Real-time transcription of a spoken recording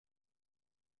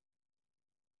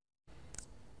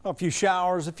A few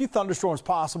showers, a few thunderstorms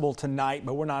possible tonight,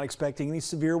 but we're not expecting any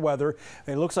severe weather.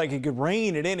 It looks like it could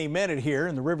rain at any minute here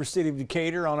in the River City of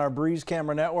Decatur on our Breeze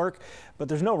camera network, but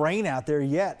there's no rain out there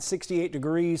yet. 68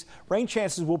 degrees. Rain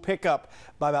chances will pick up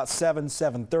by about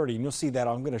 7:30, and you'll see that.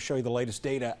 I'm going to show you the latest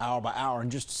data hour by hour in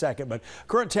just a second, but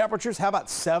current temperatures, how about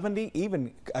 70?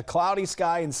 Even a cloudy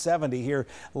sky in 70 here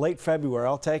late February.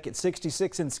 I'll take it.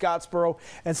 66 in Scottsboro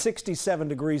and 67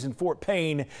 degrees in Fort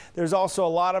Payne. There's also a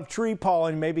lot of tree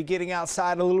pollen, maybe getting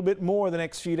outside a little bit more the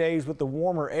next few days with the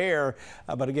warmer air.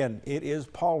 But again, it is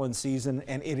pollen season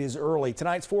and it is early.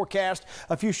 Tonight's forecast,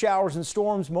 a few showers and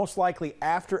storms, most likely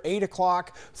after 8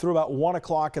 o'clock through about 1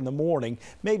 o'clock in the morning.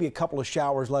 Maybe a couple of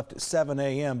showers left at 7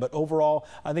 a.m. But overall,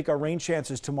 I think our rain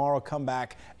chances tomorrow come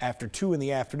back after 2 in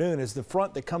the afternoon as the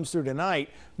front that comes through tonight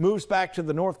moves back to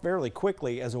the north fairly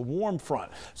quickly as a warm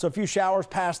front. So a few showers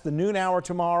past the noon hour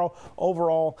tomorrow.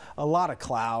 Overall, a lot of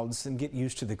clouds, and get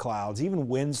used to the clouds. Even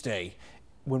Wednesday,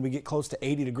 when we get close to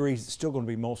 80 degrees, it's still going to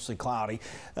be mostly cloudy.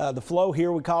 The flow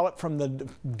here, we call it from the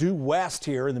due west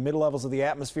here in the mid levels of the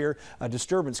atmosphere. A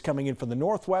disturbance coming in from the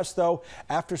northwest, though.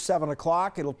 After 7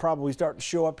 o'clock, it'll probably start to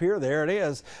show up here. There it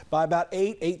is. By about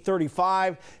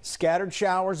 8:35, scattered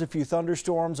showers, a few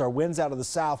thunderstorms. Our winds out of the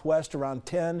southwest around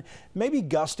 10, maybe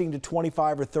gusting to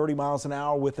 25 or 30 miles an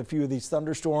hour with a few of these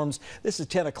thunderstorms. This is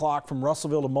 10 o'clock from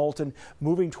Russellville to Moulton,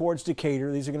 moving towards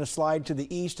Decatur. These are going to slide to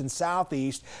the east and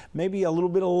southeast. Maybe a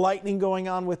little bit of lightning going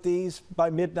on with these by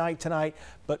midnight tonight,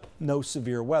 but no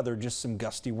severe weather, just some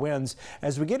gusty winds.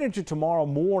 As we get into tomorrow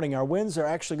morning, our winds are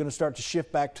actually going to start to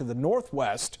shift back to the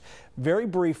northwest very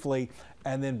briefly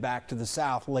and then back to the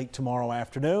south late tomorrow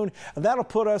afternoon. And that'll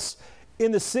put us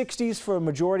in the 60s for a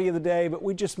majority of the day, but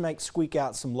we just might squeak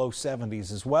out some low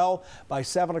 70s as well. By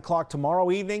 7 o'clock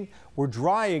tomorrow evening, we're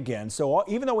dry again. So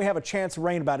even though we have a chance of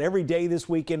rain about every day this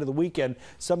week into the weekend,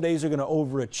 some days are going to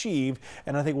overachieve.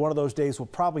 And I think one of those days will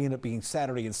probably end up being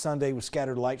Saturday and Sunday with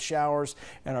scattered light showers,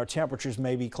 and our temperatures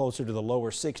may be closer to the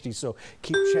lower 60s. So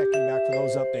keep checking back for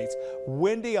those updates.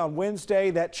 Windy on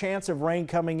Wednesday, that chance of rain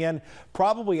coming in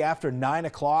probably after 9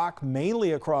 o'clock,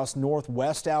 mainly across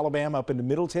northwest Alabama up into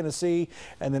Middle Tennessee.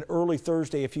 And then early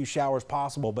Thursday, a few showers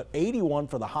possible, but 81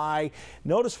 for the high.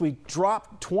 Notice we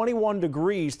dropped 21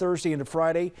 degrees Thursday into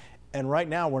Friday, and right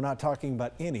now we're not talking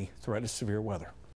about any threat of severe weather.